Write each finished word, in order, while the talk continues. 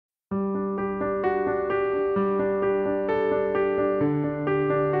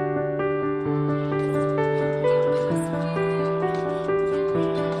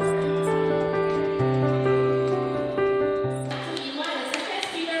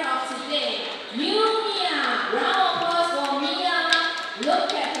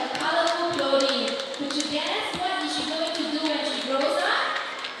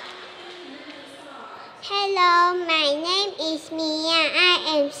my name is Mia. I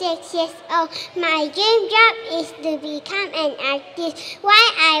am 6 years old. My dream job is to become an artist. Why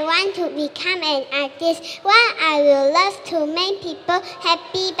I want to become an artist? Well, I will love to make people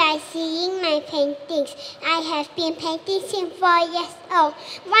happy by seeing my paintings. I have been painting since 4 years old.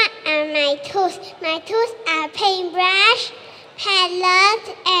 What are my tools? My tools are paintbrush,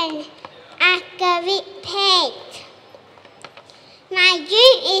 palette, and acrylic paint. My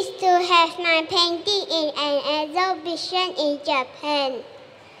dream is to have my painting in an exhibition in Japan.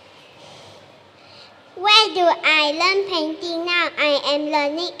 Where do I learn painting now? I am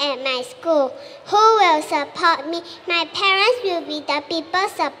learning at my school. Who will support me? My parents will be the people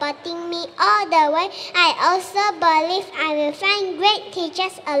supporting me all the way. I also believe I will find great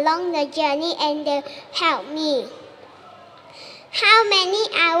teachers along the journey and they'll help me. How many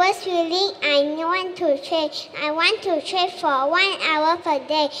hours will I want to train? I want to train for 1 hour per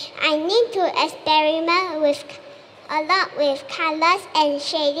day. I need to experiment a lot with colors and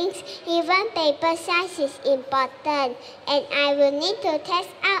shadings. Even paper size is important. And I will need to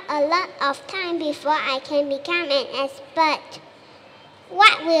test out a lot of time before I can become an expert.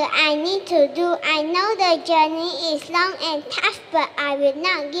 What will I need to do? I know the journey is long and tough, but I will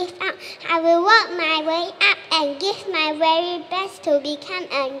not give up. I will work my way up and give my very best to become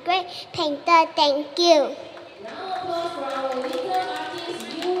a great painter. Thank you.